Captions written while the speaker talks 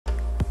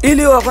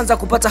Ili wa kwanza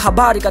kupata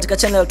habari katika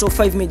channel ya Top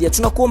 5 Media,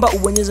 tunakuomba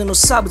ubonyeze no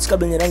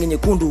subscribe yenye rangi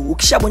nyekundu.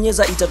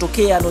 Ukishabonyeza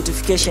itatokea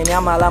notification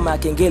ama alama ya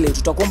kengele.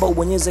 Tutakuomba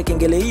ubonyeze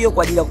kengele hiyo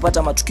kwa ajili ya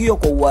kupata matukio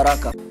kwa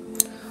uharaka.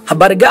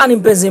 Habari gani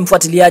mpenzi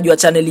mfuatiliaji wa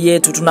channel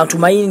yetu,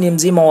 tunatumaini ni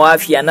mzima wa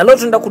afya. Na leo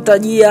tunaenda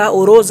kutajia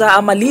orodha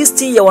ama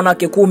listi ya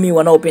wanawake 10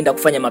 wanaopenda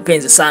kufanya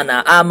mapenzi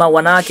sana, ama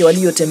wanawake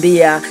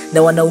waliotembea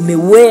na wanaume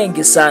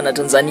wengi sana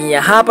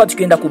Tanzania. Hapa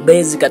tukienda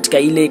kubezi katika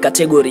ile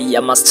kategori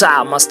ya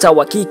mastaa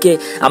wa kike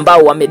ambao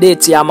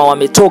wamedate ama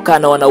wametoka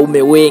na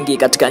wanaume wengi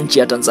katika nchi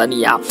ya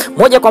Tanzania.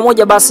 Moja kwa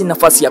moja basi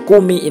nafasi ya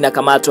 10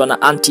 inakamatwa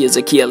na Auntie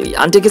Ezekiel.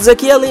 Auntie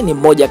Ezekiel ni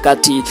mmoja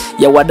kati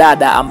ya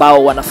wadada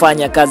ambao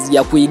wanafanya kazi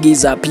ya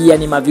kuigiza, pia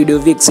ni video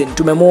vixen.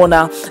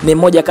 Tumemwona ni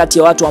mmoja kati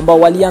ya watu ambao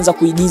walianza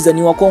kuigiza,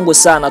 ni wakongwe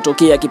sana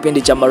tokea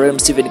kipindi cha marehemu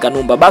Steven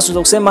Kanumba. Basi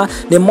tunaweza kusema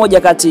ni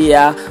mmoja kati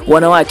ya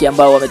wanawake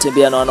ambao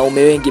wametembea na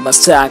wanaume wengi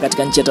mastaa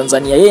katika nchi ya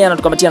Tanzania. Yeye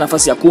anatukamatia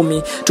nafasi ya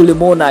 10.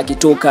 Tulimuona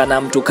akitoka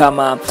na mtu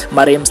kama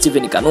marehemu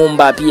Steven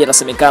Kanumba, pia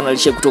inasemekana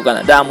alishe kutoka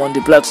na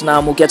Diamond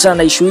Platinum. Ukiachana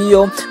na issue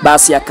hiyo,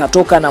 basi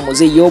akatoka na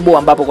Mzee Yobo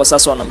ambapo kwa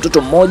sasa wana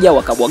mtoto mmoja,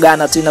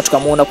 wakabwagana tena.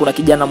 Tukamuona kuna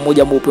kijana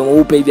mmoja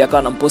mweupe hivi akawa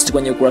anampost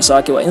kwenye ukurasa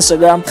wake wa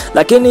Instagram,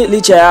 lakini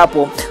licha ya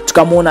hapo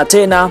tukamuona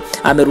tena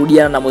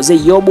amerudiana na Mzee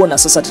Yobo, na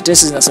sasa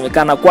tetesi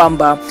zinasemekana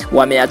kwamba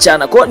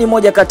wameachana. Kwa ni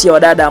moja kati ya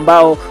wadada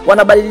ambao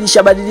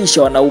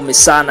wanabadilisha wanaume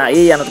sana.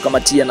 Yeye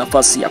anatukamatia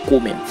nafasi ya 10.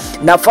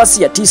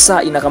 Nafasi ya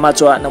 9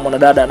 inakamatwa na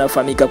mwanadada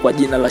anayefahamika kwa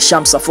jina la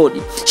Shamsa Ford.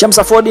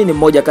 Shamsa Ford ni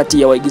mmoja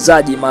kati ya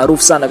waigizaji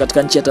maarufu sana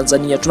katika nchi ya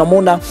Tanzania.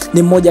 Tunamuona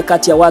ni mmoja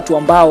kati ya watu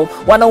ambao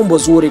wana umbo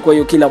zuri, kwa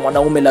hiyo kila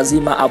mwanaume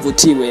lazima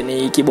avutiwe.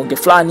 Ni kibonge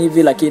fulani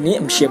hivi lakini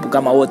mshepu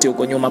kama wote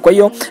huko nyuma. Kwa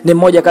hiyo ni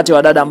mmoja kati ya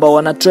wadada ambao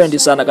wana trend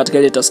sana katika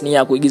ile tasnia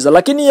ya kuigiza,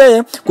 lakini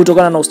yeye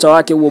kutokana na usta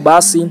wake huo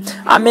basi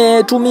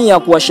ametumia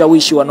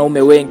kuwashawishi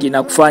wanaume wengi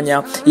na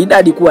kufanya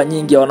idadi kuwa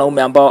nyingi ya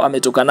wanaume ambao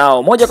ametoka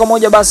nao. Moja kwa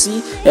moja basi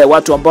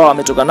watu ambao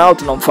ametoka nao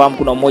tunamfahamu.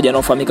 Kuna mmoja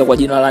anaofahamika kwa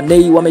jina la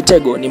Nei wa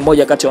Mitego, ni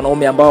mmoja kati ya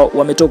wanaume ambao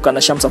wametoka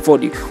na Shamsa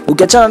Ford.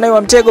 Ukiachana na Nei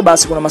wa Mitego,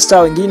 basi kuna mastaa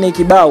wengine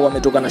kibao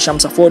wametoka na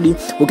Shamsa Ford,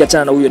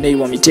 ukiachana na huyo Nei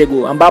wa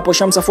Mitego, ambapo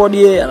Shamsa Ford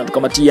yeye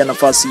anatukamatia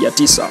nafasi ya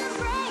 9.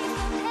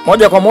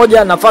 Moja kwa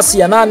moja nafasi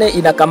ya 8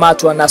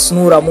 inakamatwa na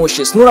Snura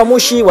Mushi. Snura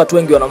Mushi watu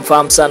wengi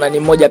wanamfahamu sana, ni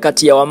mmoja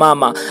kati ya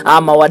wamama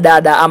ama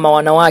wadada ama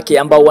wanawake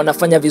ambao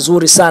wanafanya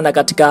vizuri sana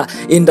katika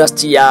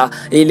industry ya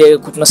ile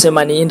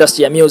tunasema ni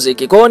industry ya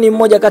music. Kwa hiyo ni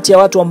mmoja kati ya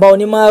watu ambao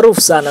ni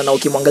maarufu sana, na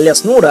ukimwangalia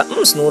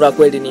Snura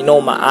kweli ni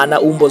noma.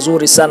 Ana umbo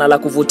zuri sana la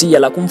kuvutia,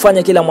 la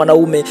kumfanya kila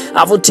mwanaume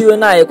avutiwe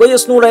naye. Kwa hiyo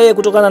Snura yeye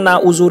kutokana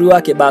na uzuri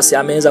wake basi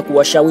ameweza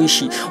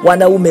kuwashawishi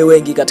wanaume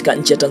wengi katika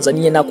nchi ya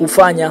Tanzania na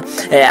kufanya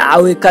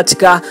awe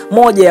katika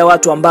moja ya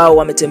watu ambao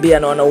wametembea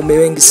na wanaume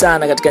wengi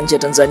sana katika nchi ya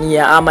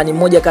Tanzania, ama ni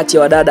mmoja kati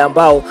ya wadada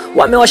ambao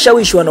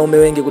wamewashawishi wanaume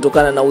wengi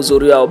kutokana na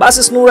uzuri wao.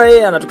 Basi Snura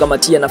yeye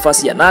anatukamatia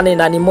nafasi ya 8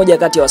 na ni mmoja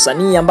kati ya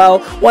wasanii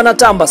ambao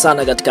wanatamba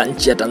sana katika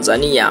nchi ya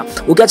Tanzania.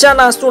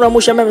 Ukiachana na Snura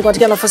Mushi ambaye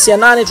katika nafasi ya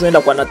 8,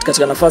 tunaenda kwa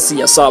katika nafasi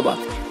ya 7.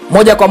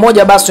 Moja kwa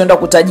moja basi tunaenda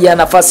kutajia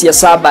nafasi ya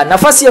 7.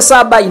 Nafasi ya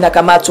 7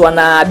 inakamatwa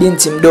na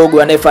binti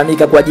mdogo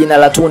anayefahamika kwa jina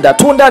la Tunda.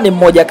 Tunda ni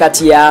mmoja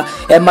kati ya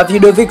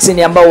video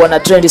vixen ambao wana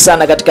trend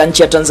sana katika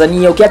nchi ya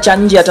Tanzania. Ukiacha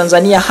nje ya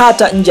Tanzania,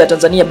 hata nje ya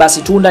Tanzania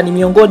basi Tunda ni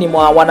miongoni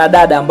mwa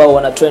wanadada ambao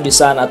wana trend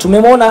sana.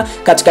 Tumemwona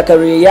katika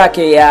career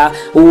yake ya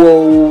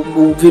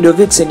video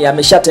vixen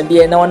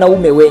ameshatembea na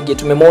wanaume wengi.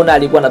 Tumemwona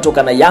alikuwa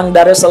anatoka na Young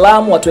Dar es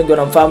Salaam, watu wengi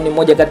wanamfahamu, ni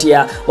mmoja kati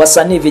ya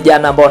wasanii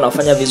vijana ambao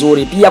wanafanya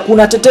vizuri. Pia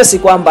kuna tetesi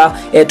kwamba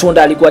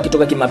Tunda alikuwa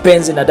kitoka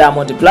kimapenzi na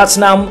Diamond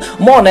Platinum.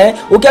 Mone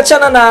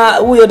ukiachana na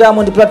huyo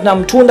Diamond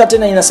Platinum, Tunda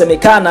tena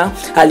inasemekana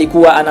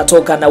alikuwa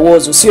anatoka na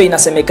Wozu. Sio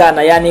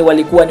inasemekana, yani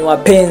walikuwa ni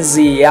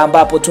wapenzi,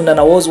 ambapo Tunda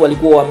na Wozu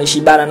walikuwa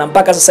wameshibana, na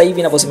mpaka sasa hivi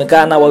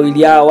inavyosemekana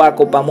wawili hao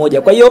wako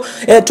pamoja. Kwa hiyo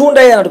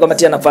Tunda yeye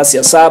anatukomatia nafasi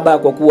ya 7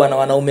 kwa kuwa na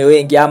wanaume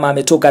wengi ama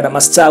ametoka na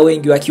mastaa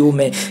wengi wa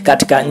kiume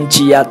katika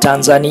nchi ya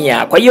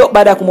Tanzania. Kwa hiyo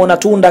baada ya kumuona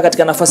Tunda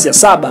katika nafasi ya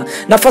 7,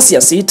 nafasi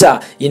ya 6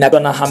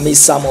 inakuwa na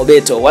Hamisa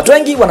Mobeto. Watu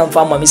wengi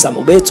wanamfahamu Hamisa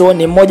Mobeto,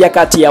 ni mmoja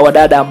kati ya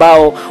wadada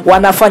ambao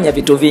wanafanya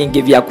vitu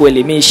vingi vya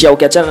kuelimisha.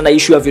 Ukiachana na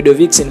issue ya video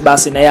vixen,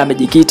 basi na yeye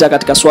amejikita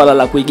katika swala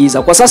la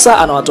kuigiza. Kwa sasa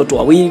ana watoto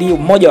wawili,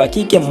 mmoja wa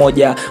kike,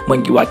 mmoja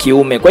mwengi wa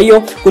kiume. Kwa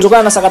hiyo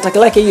kutokana na sakata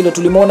lake hilo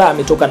tulimuona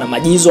ametoka na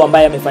Majizo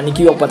ambaye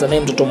amefanikiwa kupata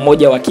naye mtoto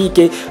mmoja wa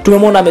kike.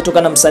 Tumemwona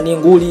ametoka na msanii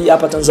nguli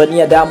hapa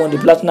Tanzania Diamond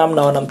Platinum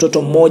na wana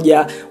mtoto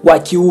mmoja wa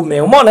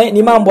kiume. Umeona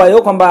ni mambo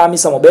hayo kwamba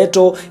Hamisa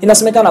Mobeto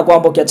inasemekana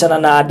kwamba ukiachana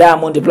na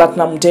Diamond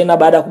Platinum tena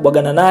baada ya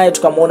kubwagana naye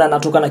tukamuona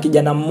anatoka na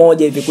kijana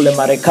mmoja hivi kule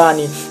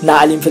Marekani, na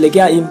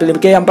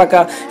alimpelekea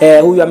mpaka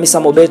huyu Hamisa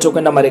Mobeto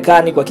kwenda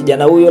Marekani kwa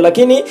kijana huyo.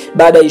 Lakini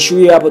baada ya issue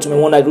hiyo hapo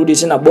tumemwona arudi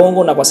tena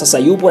Bongo, na kwa sasa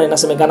yupo na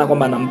inasemekana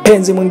kwamba ana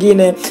mpenzi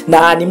mwingine,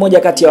 na ni moja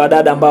kati ya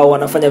wadada ambao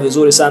wanafanya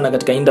vizuri sana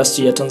katika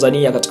industry ya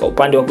Tanzania katika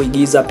upande wa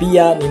kuigiza.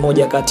 Pia ni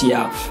moja kati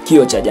ya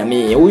kio cha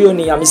jamii. Huyo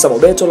ni Hamisa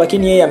Mobeto,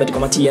 lakini yeye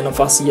ametukamatia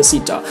nafasi ya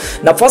 6.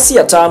 Nafasi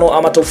ya 5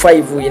 ama top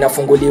 5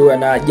 inafunguliwa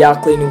na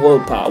Jacqueline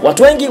Wolper.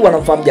 Watu wengi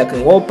wanamfahamu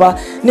Jacqueline Wolper,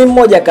 ni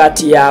mmoja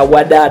kati ya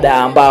wadada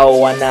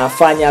ambao wana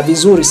anafanya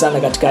vizuri sana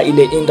katika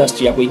ile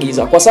industry ya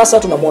kuigiza. Kwa sasa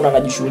tunamuona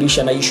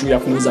anajishughulisha na issue ya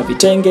kuuza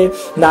vitenge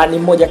na ni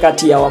mmoja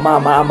kati ya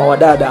wamama ama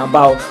wadada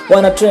ambao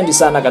wana trend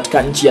sana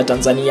katika nchi ya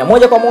Tanzania.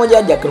 Moja kwa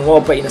moja Jacqueline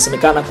Wolper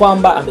inasemekana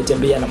kwamba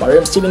ametembea na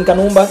marehemu Stephen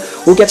Kanumba.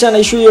 Ukiachana na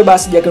issue hiyo,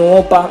 basi Jacqueline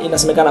Wolper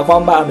inasemekana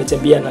kwamba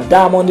ametembea na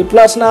Diamond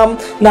Platinum,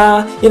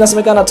 na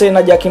inasemekana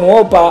tena Jacqueline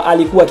Wolper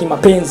alikuwa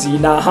kimapenzi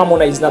na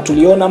Harmonize, na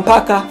tuliona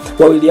mpaka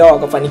wawili hao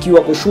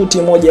wakafanikiwa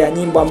kushuti moja ya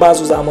nyimbo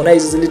ambazo za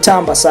Harmonize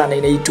zilitamba sana,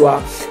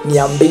 inaitwa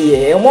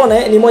Niambie.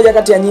 Umeona, ni moja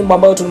kati ya nyimbo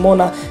ambayo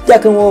tulimuona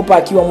Jacqueline Wolper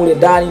akiwa mule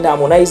ndani na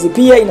Harmonize.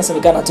 Pia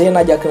inasemekana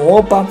tena Jacqueline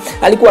Wolper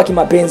alikuwa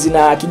kimapenzi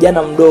na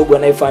kijana mdogo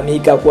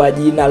anayefahamika kwa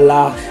jina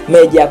la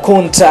Meja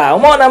Kunta.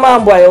 Umeona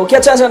mambo hayo.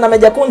 Ukiachana na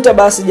Meja Kunta,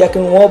 basi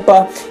Jacqueline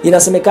Wolper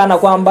inasemekana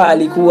kwamba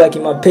alikuwa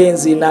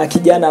kimapenzi na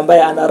kijana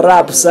ambaye ana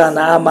rap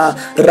sana, ama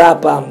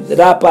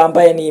rapper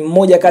ambaye ni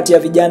mmoja kati ya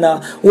vijana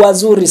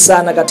wazuri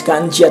sana katika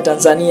nchi ya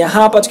Tanzania.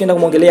 Hapa tukienda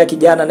kumwongelea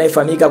kijana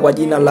anayefahamika kwa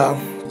jina la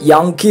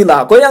Young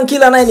Killer. Kwa hiyo Young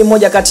Killer naye ni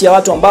mmoja kati ya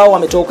watu ambao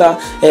wametoka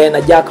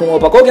na Jacqueline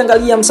Wolper. Kwa hiyo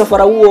ukiangalia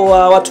msafara huo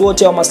wa watu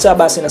wote wa mastaa,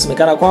 basi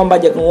inasemekana kwamba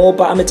Jacqueline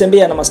Wolper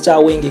ametembea na mastaa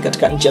wengi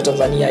katika nchi ya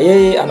Tanzania.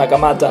 Yeye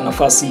anakamata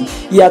nafasi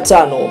ya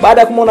 5.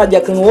 Baada ya kumuona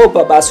Jacqueline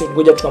Wolper, basi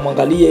ngoja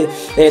tukamwangalie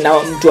na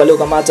mtu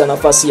aliyokamata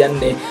nafasi ya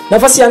 4.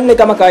 Nafasi ya 4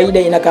 kama kawaida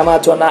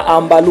inakamatwa na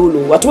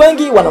Ambalulu. Watu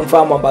wengi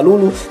wanamfahamu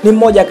Ambalulu, ni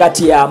mmoja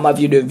kati ya ma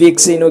video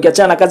vixen.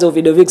 Ukiachana kazi ya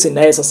video vixen,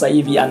 naye sasa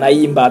hivi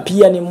anaimba.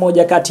 Pia ni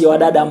mmoja kati ya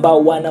wadada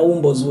ambao wana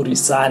umbo zuri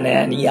sana.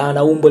 Yani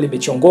ana umbo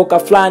limechongoka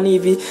fulani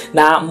hivi,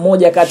 na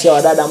mmoja kati ya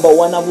wadada ambao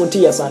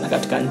wanavutia sana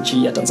katika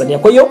nchi ya Tanzania.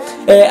 Kwa hiyo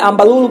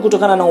Ambalulu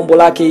kutokana na umbo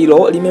lake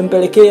hilo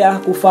limempelekea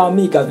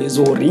kufahamika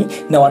vizuri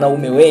na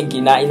wanaume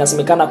wengi, na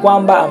inasemekana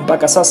kwamba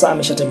mpaka sasa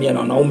ameshatembea na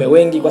wanaume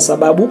wengi, kwa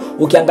sababu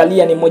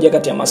ukiangalia ni mmoja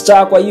kati ya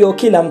mastaa. Kwa hiyo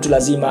kila mtu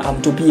lazima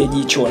amtupie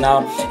jicho,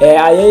 na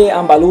yeye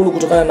Ambalulu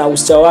kutokana na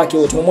usta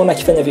wake tumemwona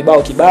akifanya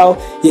kibao,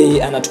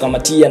 yeye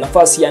anatukamatia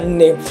nafasi ya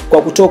 4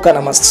 kwa kutoka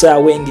na mastaa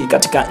wengi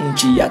katika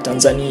nchi ya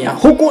Tanzania.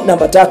 Huku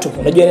namba 3,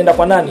 unajua inaenda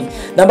kwa nani?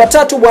 Namba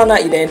 3 bwana,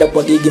 inaenda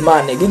kwa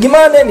Gigimane.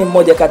 Gigimane ni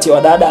mmoja kati ya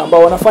wadada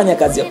ambao wanafanya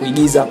kazi ya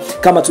kuigiza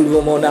kama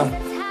tulivyomwona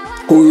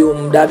huyu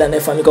mdada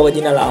anayefahamika kwa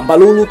jina la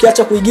Ambalulu.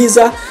 Kiacha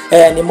kuigiza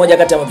ni mmoja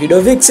kati ya video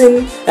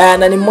vixen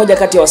na ni mmoja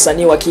kati ya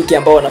wasanii wa kike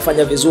ambao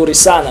wanafanya vizuri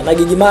sana. Na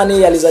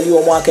Gigimane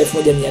alizaliwa mwaka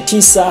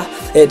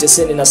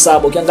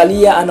 1997.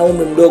 Ukiangalia ana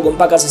umri mdogo,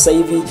 mpaka sasa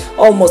hivi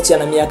almost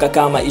ana miaka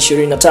kama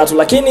 23,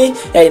 lakini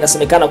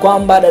inasemekana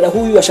kwamba dada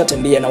huyu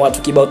ashatembea na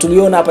watu kibao.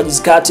 Tuliona hapa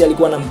jizikati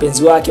alikuwa na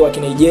mpenzi wake wa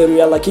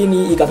Nigeria,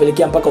 lakini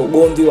ikapelekea mpaka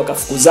ugomvi,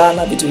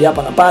 wakafukuzana vitu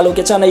hapa na pale.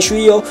 Ukiachana issue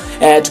hiyo,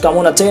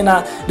 tukamwona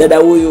tena dada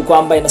huyu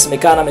kwamba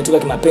inasemekana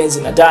ametoka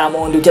kimapenzi na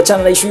Diamond.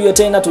 Ukiachana na issue hiyo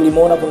tena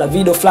tulimuona kuna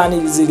video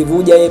fulani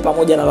zilivuja yeye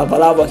pamoja na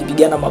Lavalava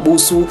akipigana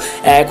mabusu.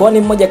 Kwa ni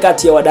mmoja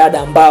kati ya wadada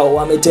ambao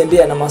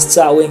wametembea na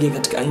mastaa wengi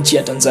katika nchi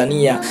ya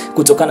Tanzania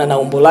kutokana na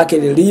umbo lake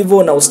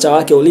lilivyo na usta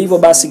wake ulivyo.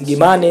 Basi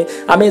Gigimane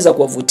ameweza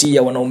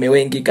kuwavutia wanaume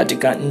wengi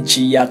katika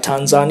nchi ya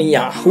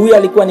Tanzania. Huyu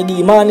alikuwa ni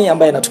Gigimane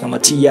ambaye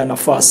anatukamatia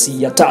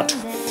nafasi ya 3.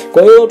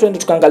 Kwa hiyo twende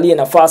tukaangalie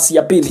nafasi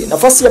ya 2.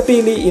 Nafasi ya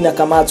 2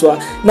 inakamatwa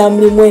na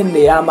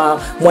Mlimwende ama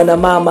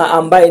mwanamama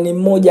ambaye ni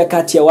mmoja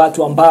kati ya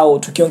watu ambao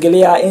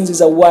tukiongelea enzi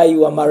za uhai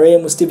wa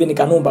marehemu Stephen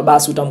Kanumba,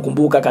 basi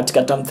utamkumbuka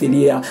katika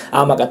tamthilia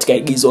ama katika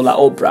igizo la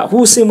Oprah.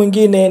 Huyu si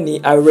mwingine ni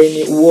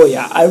Irene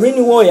Uwoya.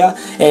 Irene Uwoya,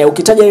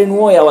 ukitaja Irene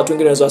Uwoya watu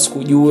wengine wanaweza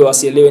wasikujue,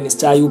 wasielewe ni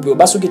star yupi.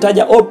 Basi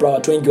ukitaja Oprah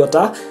watu wengi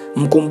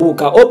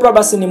watamkumbuka. Oprah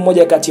basi ni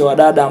mmoja kati ya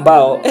wadada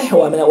ambao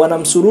wana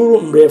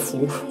msururu mrefu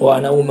wa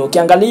wanaume.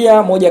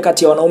 Ukiangalia moja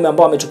kati ya wanaume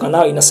ambao ametoka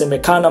nao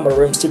inasemekana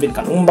marehemu Stephen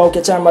Kanumba.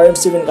 Ukiachana marehemu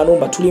Stephen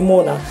Kanumba,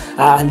 tulimuona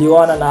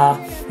alioana na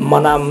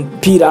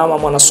mwanampira ama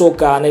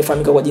mwanasoka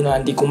anayefahamika kwa jina la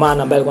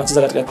Ndikumana ambaye alikuwa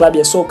anacheza katika klabu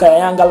ya soka ya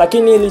Yanga,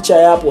 lakini licha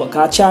ya hapo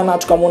akaachana.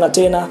 Tukamuona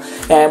tena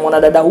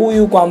mwanadada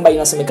huyu kwamba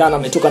inasemekana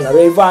ametoka na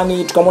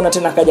Rayvanny. Tukamuona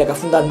tena akaja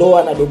akafunga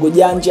ndoa na Dogo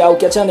Janja.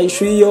 Ukiachana na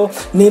issue hiyo,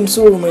 ni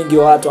msururu mwingi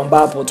wa watu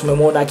ambapo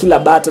tumemwona kila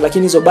bata,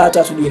 lakini hizo bata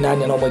hatujui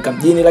nani anaomweka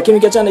mjini. Lakini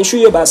ukiachana na issue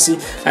hiyo, basi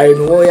Irene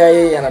Uwoya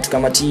yeye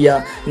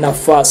anatukamatia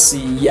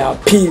nafasi ya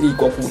 2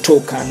 kwa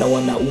kutoka na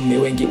wanaume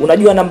wengi.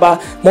 Unajua namba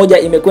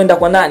 1 imekwenda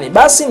kwa nani?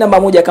 Basi namba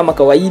 1 kama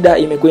kawaida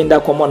imekwenda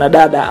kwa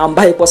mwanadada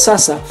ambaye kwa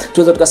sasa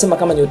tunaweza tukasema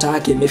kama nyota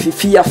yake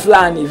imefifia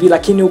fulani hivi,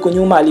 lakini huko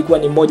nyuma alikuwa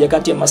ni mmoja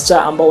kati ya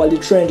mastaa ambao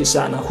walitrendi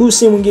sana. Huyu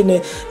si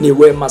mwingine ni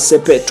Wema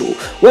Sepetu.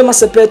 Wema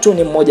Sepetu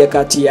ni mmoja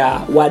kati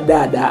ya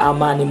wadada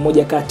ama ni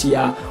mmoja kati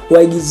ya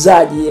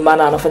waigizaji,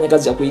 maana anafanya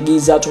kazi ya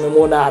kuigiza.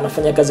 Tumemwona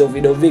anafanya kazi ya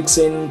video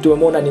vixen,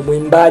 tumemwona ni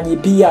mwimbaji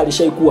pia,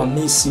 alishaikuwa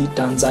Miss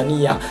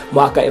Tanzania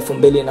mwaka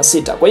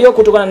 2006. Kwa hiyo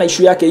kutokana na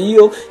issue yake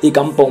hiyo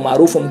ikampa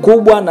umaarufu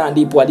mkubwa, na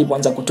ndipo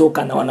alipoanza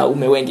kutoka na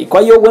wanaume wengi.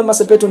 Kwa hiyo Wema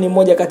Sepetu ni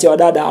mmoja kati ya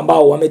wadada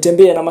ambao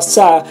wametembea na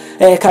mastaa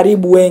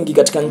karibu wengi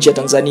katika nchi ya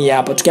Tanzania.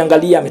 Hapa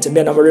tukiangalia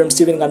ametembea na marehemu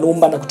Stephen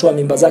Kanumba na kutoa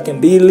mimba zake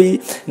 2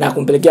 na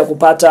kumpelekea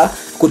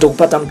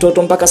kutokupata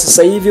mtoto mpaka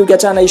sasa hivi.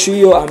 Ukiachana na issue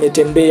hiyo,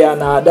 ametembea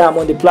na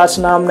Diamond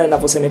Platinum namna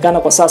inavyosemekana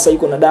kwa sasa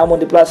yuko na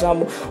Diamond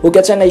Platinum.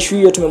 Ukiachana issue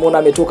hiyo, tumemwona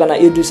ametoka na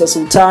Idrisa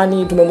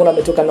Sultani, tumemwona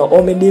ametoka na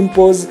Ommy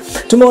Dimpoz,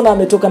 tumeona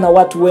ametoka na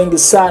watu wengi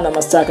sana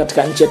mastaa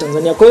katika nchi ya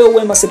Tanzania. Kwa hiyo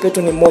Wema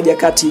Sepetu ni mmoja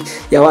kati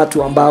ya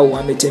watu ambao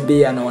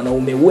wametembea na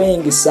wanaume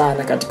wengi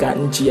sana katika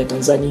nchi ya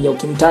Tanzania.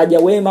 Ukimtaja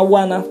Wema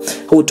bwana,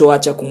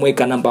 hutoacha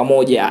kumweka namba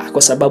moja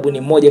kwa sababu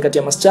ni mmoja kati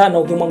ya mastaa, na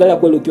ukimwangalia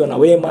kweli ukiwa na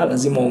Wema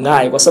lazima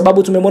ungae, kwa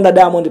sababu tumemwona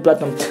Diamond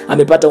Platinum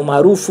amepata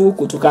umaarufu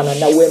kutokana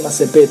na Wema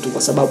Sepetu,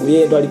 kwa sababu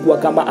yeye ndo alikuwa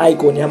kama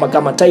icon ama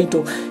kama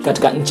title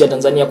katika nchi ya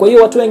Tanzania. Kwa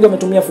hiyo watu wengi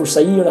wametumia fursa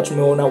hiyo na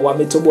tumeona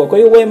wametoboa. Kwa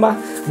hiyo Wema,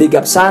 big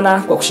up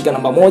sana kwa kushika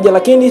namba moja,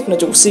 lakini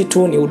tunachokusii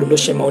tu ni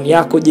udondoshe maoni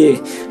yako. Je,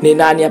 ni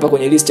nani hapa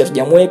kwenye list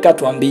hatujamweka?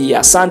 Tuambie.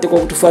 Asante kwa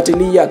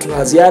kutufuatilia,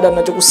 tuna ziada.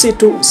 Tunachokusii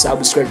tu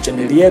subscribe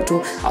channel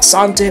yetu.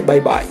 Asante,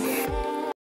 bye bye.